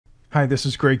Hi, this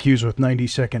is Greg Hughes with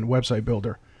 90-Second Website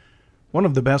Builder. One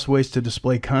of the best ways to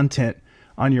display content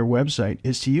on your website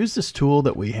is to use this tool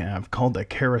that we have called the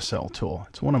Carousel tool.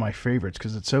 It's one of my favorites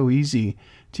because it's so easy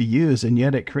to use, and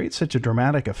yet it creates such a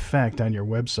dramatic effect on your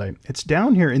website. It's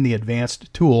down here in the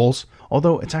advanced tools,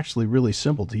 although it's actually really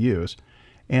simple to use.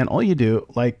 And all you do,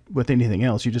 like with anything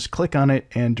else, you just click on it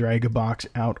and drag a box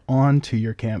out onto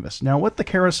your canvas. Now, what the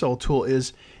Carousel tool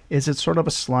is it's sort of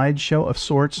a slideshow of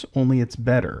sorts, only it's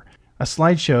better. A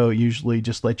slideshow usually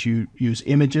just lets you use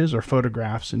images or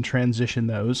photographs and transition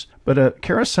those, but a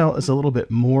carousel is a little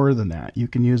bit more than that. You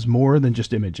can use more than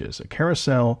just images. A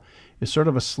carousel is sort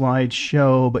of a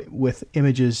slideshow, but with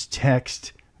images,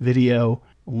 text, video,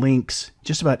 links,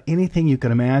 just about anything you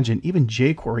can imagine. Even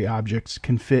jQuery objects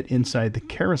can fit inside the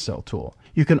Carousel tool.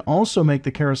 You can also make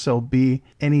the carousel be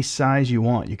any size you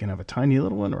want. You can have a tiny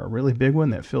little one or a really big one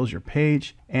that fills your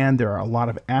page, and there are a lot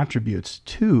of attributes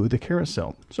to the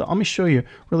carousel. So let me show you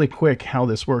really quick how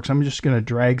this works. I'm just going to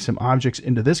drag some objects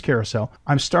into this carousel.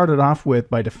 I'm started off with,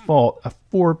 by default, a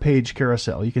 4-page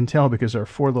carousel. You can tell because there are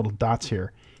 4 little dots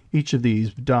here. Each of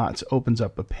these dots opens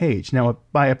up a page. Now,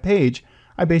 by a page,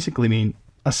 I basically mean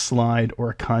a slide or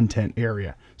a content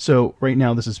area. So right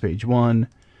now this is page 1,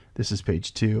 this is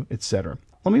page 2, etc.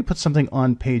 Let me put something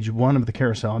on page 1 of the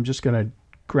carousel. I'm just going to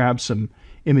grab some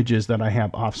images that I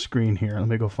have off screen here. Let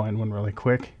me go find one really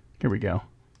quick. Here we go.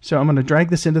 So I'm going to drag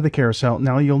this into the carousel.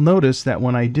 Now you'll notice that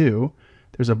when I do,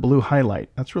 there's a blue highlight.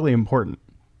 That's really important.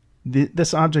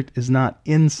 This object is not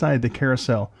inside the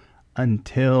carousel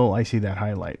until I see that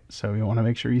highlight. So you want to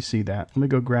make sure you see that. Let me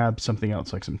go grab something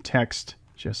else like some text,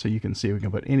 just so you can see we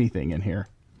can put anything in here.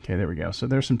 Okay, there we go. So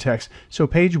there's some text. So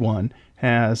page 1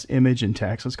 has image and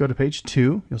text. Let's go to page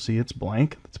 2. You'll see it's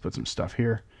blank. Let's put some stuff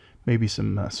here. Maybe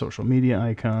some social media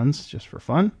icons just for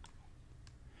fun.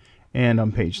 And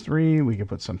on page 3, we can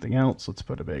put something else. Let's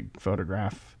put a big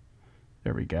photograph.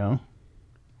 There we go.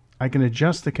 I can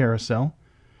adjust the carousel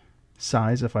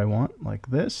size if I want, like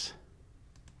this.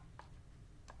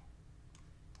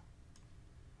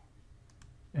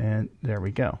 And there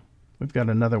we go. We've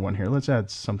got another one here. Let's add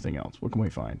something else. What can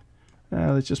we find?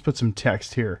 Let's just put some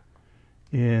text here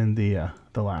in the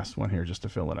last one here just to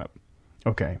fill it up.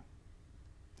 Okay.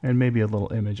 And maybe a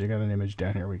little image. I got an image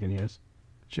down here we can use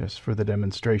just for the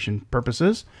demonstration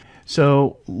purposes.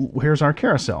 So here's our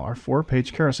carousel, our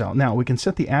 4-page carousel. Now we can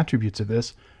set the attributes of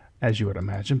this, as you would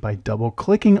imagine, by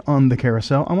double-clicking on the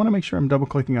carousel. I want to make sure I'm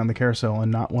double-clicking on the carousel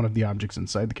and not one of the objects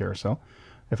inside the carousel.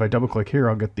 If I double-click here,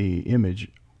 I'll get the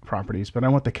image properties, but I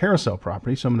want the carousel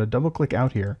property, so I'm going to double click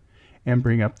out here and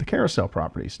bring up the carousel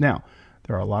properties. Now,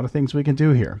 there are a lot of things we can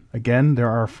do here. Again, there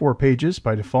are 4 pages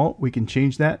by default. We can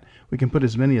change that. We can put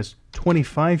as many as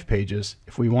 25 pages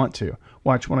if we want to.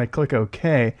 Watch, when I click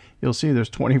OK, you'll see there's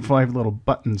 25 little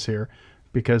buttons here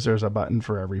because there's a button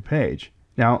for every page.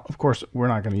 Now, of course, we're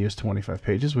not going to use 25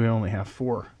 pages. We only have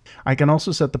 4. I can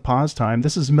also set the pause time.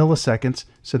 This is milliseconds,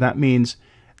 so that means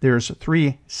there's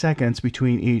 3 seconds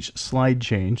between each slide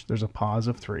change. There's a pause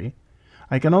of 3.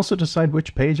 I can also decide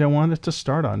which page I want it to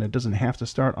start on. It doesn't have to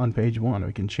start on page 1.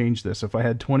 We can change this. If I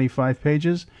had 25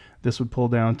 pages, this would pull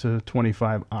down to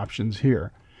 25 options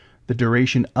here. The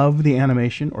duration of the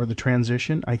animation or the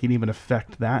transition, I can even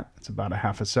affect that. It's about a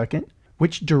half a second.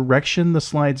 Which direction the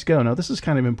slides go. Now this is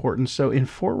kind of important. So in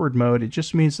forward mode, it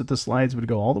just means that the slides would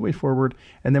go all the way forward,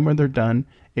 and then when they're done,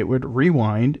 it would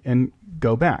rewind and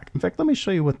go back. In fact, let me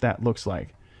show you what that looks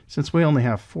like. Since we only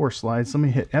have 4 slides, let me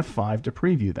hit F5 to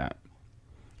preview that.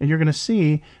 And you're going to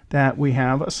see that we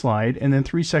have a slide, and then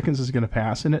 3 seconds is going to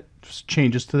pass, and it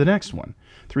changes to the next one.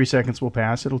 3 seconds will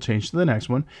pass, it'll change to the next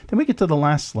one. Then we get to the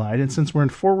last slide, and since we're in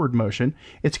forward motion,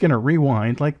 it's going to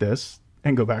rewind like this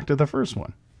and go back to the first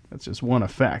one. That's just one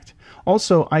effect.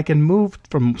 Also, I can move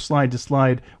from slide to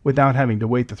slide without having to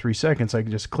wait the 3 seconds. I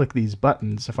can just click these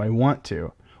buttons if I want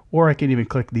to. Or I can even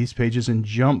click these pages and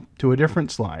jump to a different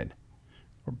slide.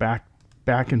 Or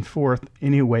back and forth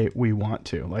any way we want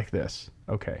to, like this.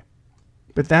 Okay.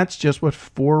 But that's just what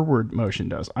forward motion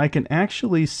does. I can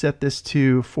actually set this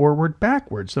to forward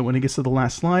backwards. So when it gets to the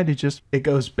last slide, it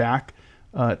goes back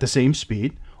at the same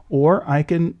speed. Or I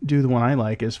can do the one I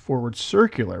like is forward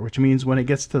circular, which means when it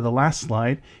gets to the last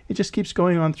slide, it just keeps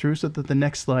going on through so that the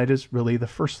next slide is really the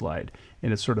first slide.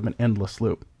 And it's sort of an endless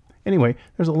loop. Anyway,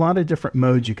 there's a lot of different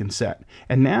modes you can set.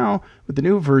 And now, with the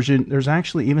new version, there's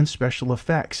actually even special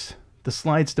effects. The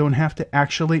slides don't have to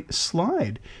actually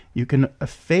slide. You can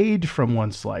fade from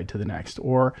one slide to the next,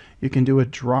 or you can do a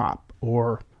drop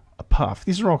or a puff.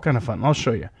 These are all kind of fun. I'll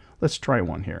show you. Let's try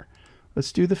one here.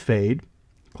 Let's do the fade.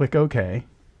 Click OK.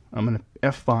 I'm going to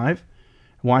F5.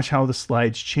 Watch how the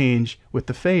slides change with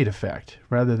the fade effect.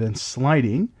 Rather than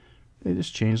sliding, They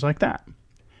just change like that.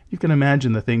 You can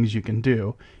imagine the things you can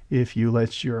do if you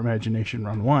let your imagination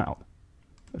run wild.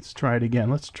 Let's try it again.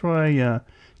 Let's try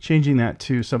changing that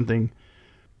to something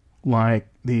like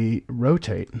the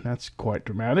rotate. That's quite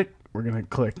dramatic. We're going to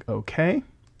click OK.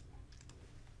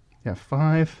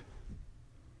 F5.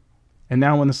 And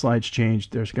now when the slides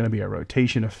change, there's going to be a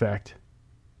rotation effect.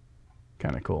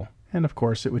 Kind of cool. And of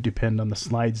course, it would depend on the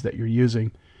slides that you're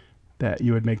using that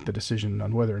you would make the decision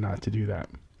on whether or not to do that.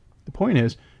 The point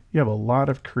is, you have a lot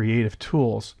of creative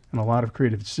tools and a lot of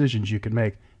creative decisions you can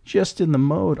make just in the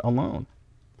mode alone.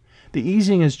 The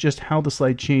easing is just how the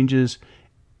slide changes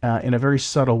in a very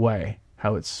subtle way,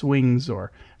 how it swings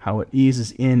or how it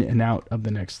eases in and out of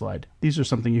the next slide. These are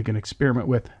something you can experiment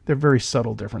with. They're very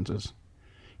subtle differences.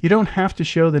 You don't have to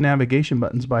show the navigation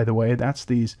buttons, by the way. That's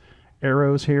these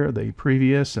arrows here, the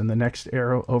previous and the next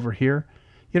arrow over here.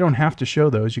 You don't have to show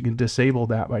those. You can disable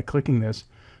that by clicking this.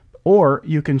 Or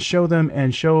you can show them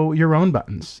and show your own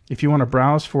buttons. If you want to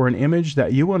browse for an image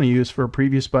that you want to use for a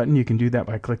previous button, you can do that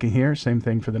by clicking here. Same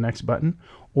thing for the next button.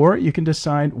 Or you can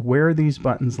decide where these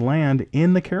buttons land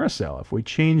in the carousel. If we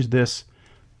change this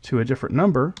to a different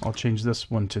number, I'll change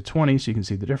this one to 20 so you can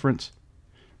see the difference.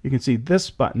 You can see this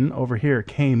button over here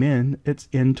came in, it's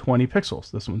in 20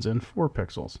 pixels. This one's in 4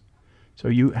 pixels. So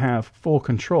you have full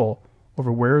control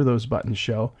over where those buttons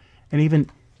show, and even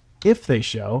if they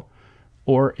show,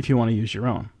 or if you want to use your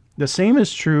own. The same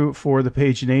is true for the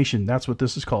pagination. That's what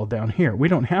this is called down here. We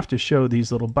don't have to show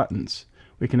these little buttons.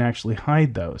 We can actually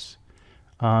hide those.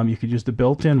 You could use the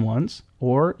built-in ones,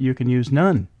 or you can use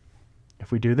none.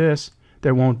 If we do this,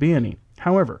 there won't be any.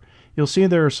 However, you'll see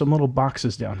there are some little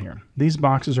boxes down here. These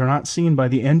boxes are not seen by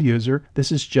the end user.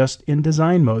 This is just in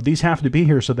design mode. These have to be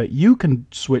here so that you can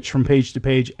switch from page to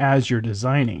page as you're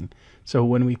designing. So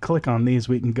when we click on these,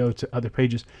 we can go to other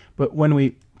pages. But when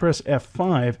we press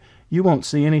F5, you won't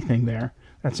see anything there.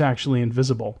 That's actually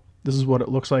invisible. This is what it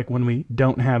looks like when we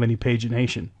don't have any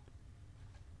pagination.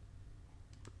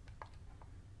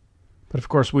 But of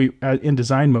course, in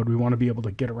design mode, we want to be able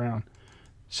to get around.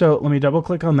 So let me double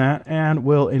click on that and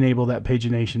we'll enable that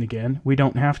pagination again. We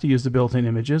don't have to use the built-in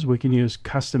images. We can use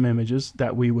custom images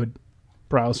that we would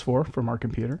browse for from our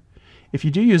computer. If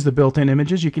you do use the built-in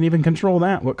images, you can even control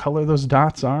that, what color those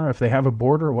dots are, if they have a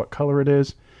border, what color it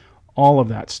is. All of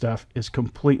that stuff is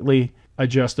completely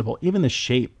adjustable, even the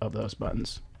shape of those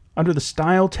buttons. Under the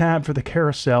Style tab for the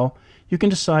carousel, you can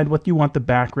decide what you want the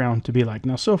background to be like.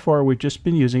 Now, so far, we've just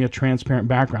been using a transparent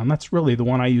background. That's really the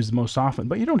one I use the most often,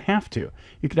 but you don't have to.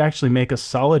 You could actually make a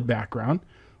solid background.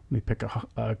 Let me pick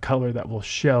a color that will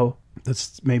show.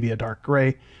 That's maybe a dark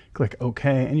gray. Click OK,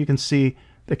 and you can see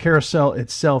the carousel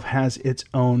itself has its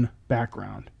own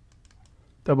background.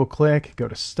 Double click, go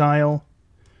to Style.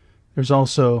 There's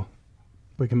also,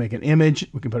 we can make an image,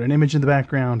 we can put an image in the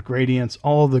background, gradients,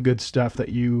 all the good stuff that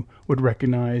you would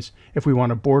recognize. If we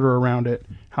want a border around it,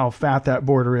 how fat that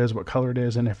border is, what color it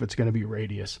is, and if it's going to be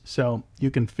radius. So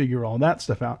you can figure all that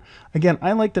stuff out. Again,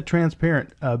 I like the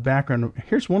transparent background.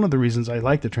 Here's one of the reasons I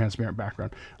like the transparent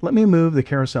background. Let me move the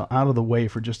carousel out of the way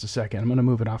for just a second. I'm going to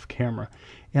move it off camera.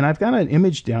 And I've got an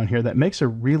image down here that makes a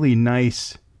really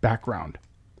nice background.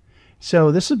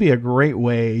 So this would be a great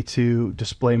way to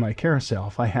display my carousel.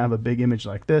 If I have a big image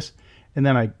like this, and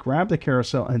then I grab the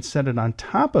carousel and set it on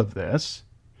top of this,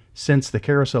 since the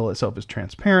carousel itself is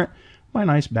transparent, my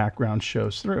nice background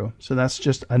shows through. So that's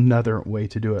just another way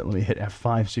to do it. Let me hit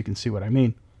F5 so you can see what I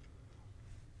mean.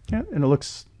 Yeah, and it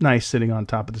looks nice sitting on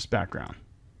top of this background.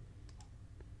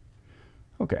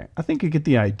 Okay, I think you get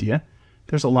the idea.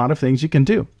 There's a lot of things you can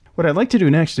do. What I'd like to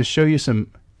do next is show you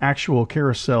some actual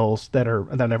carousels that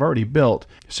I've already built.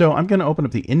 So I'm going to open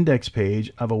up the index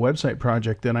page of a website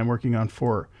project that I'm working on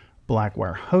for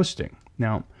Blackwire hosting.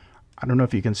 Now, I don't know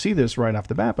if you can see this right off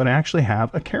the bat, but I actually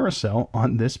have a carousel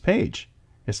on this page.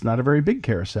 It's not a very big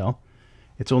carousel.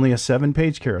 It's only a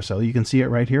 7-page carousel. You can see it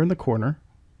right here in the corner.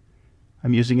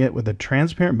 I'm using it with a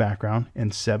transparent background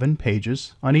and 7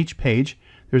 pages. On each page,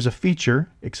 there's a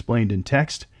feature explained in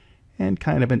text and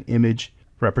kind of an image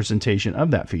representation of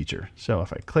that feature. So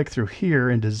if I click through here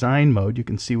in design mode, you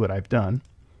can see what I've done.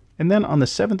 And then on the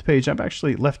 7th page, I've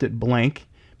actually left it blank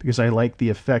because I like the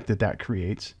effect that that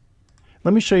creates.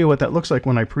 Let me show you what that looks like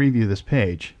when I preview this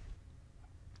page.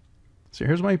 So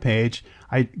here's my page.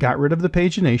 I got rid of the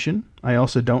pagination. I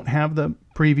also don't have the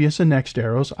previous and next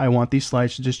arrows. I want these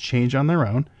slides to just change on their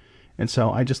own. And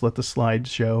so I just let the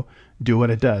slideshow do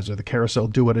what it does, or the carousel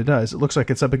do what it does. It looks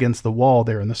like it's up against the wall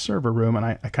there in the server room, and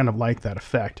I kind of like that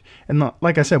effect. And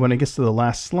like I said, when it gets to the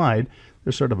last slide,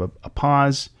 there's sort of a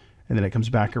pause, and then it comes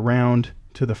back around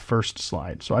to the first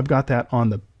slide. So I've got that on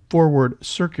the forward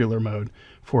circular mode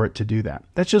for it to do that.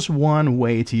 That's just one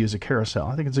way to use a carousel.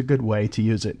 I think it's a good way to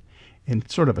use it in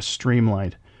sort of a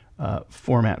streamlined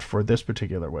format for this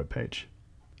particular web page.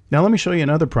 Now let me show you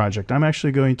another project. I'm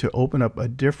actually going to open up a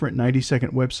different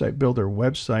 90-second website builder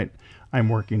website I'm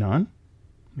working on.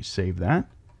 Let me save that.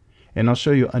 And I'll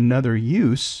show you another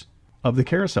use of the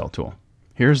carousel tool.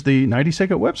 Here's the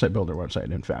 90-second website builder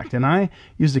website, in fact. And I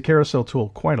use the carousel tool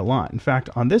quite a lot. In fact,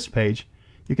 on this page,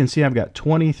 you can see I've got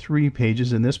 23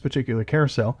 pages in this particular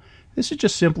carousel. This is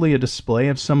just simply a display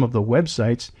of some of the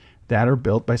websites that are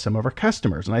built by some of our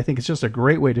customers. And I think it's just a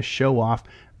great way to show off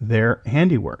their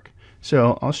handiwork.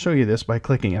 So I'll show you this by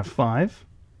clicking F5.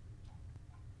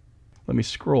 Let me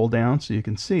scroll down so you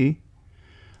can see.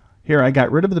 Here I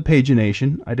got rid of the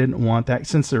pagination. I didn't want that.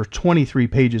 Since there are 23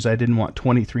 pages, I didn't want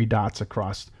 23 dots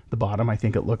across the bottom. I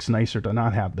think it looks nicer to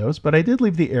not have those. But I did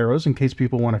leave the arrows in case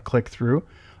people want to click through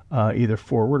either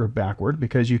forward or backward,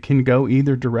 because you can go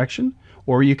either direction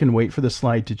or you can wait for the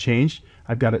slide to change.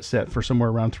 I've got it set for somewhere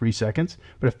around 3 seconds.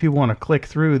 But if people want to click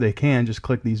through, they can just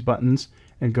click these buttons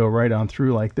and go right on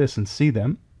through like this and see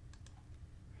them.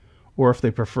 Or if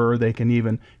they prefer, they can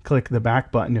even click the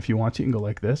back button if you want to. You can go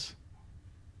like this.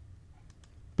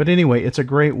 But anyway, it's a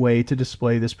great way to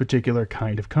display this particular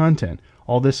kind of content.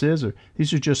 All these are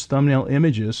just thumbnail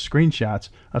images, screenshots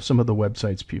of some of the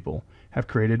websites people have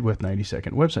created with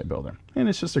 90-second website builder. And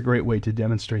it's just a great way to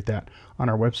demonstrate that on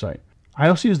our website. I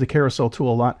also use the carousel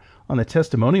tool a lot on the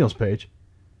testimonials page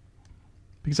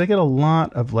because I get a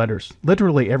lot of letters,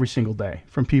 literally every single day,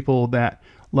 from people that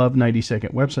love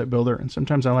 90-second website builder. And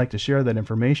sometimes I like to share that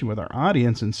information with our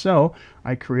audience. And so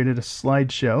I created a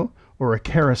slideshow or a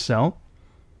carousel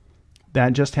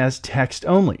that just has text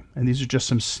only. And these are just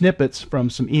some snippets from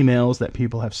some emails that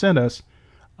people have sent us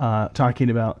talking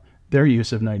about their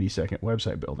use of 90-second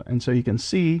website builder. And so you can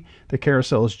see the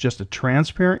carousel is just a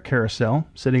transparent carousel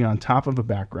sitting on top of a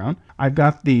background. I've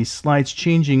got the slides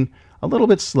changing a little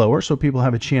bit slower so people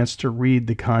have a chance to read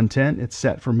the content. It's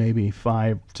set for maybe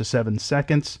 5 to 7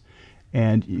 seconds.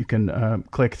 And you can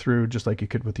click through just like you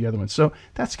could with the other ones. So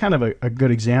that's kind of a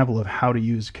good example of how to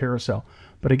use carousel.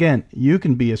 But again, you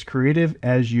can be as creative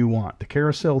as you want. The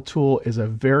carousel tool is a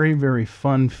very, very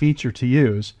fun feature to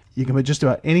use. You can put just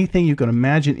about anything you can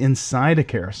imagine inside a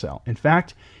carousel. In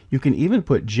fact, you can even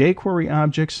put jQuery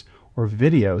objects or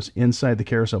videos inside the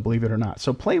carousel, believe it or not.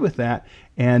 So play with that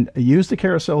and use the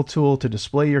carousel tool to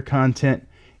display your content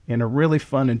in a really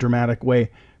fun and dramatic way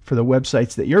for the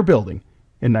websites that you're building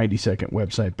in 90-second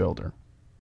website builder.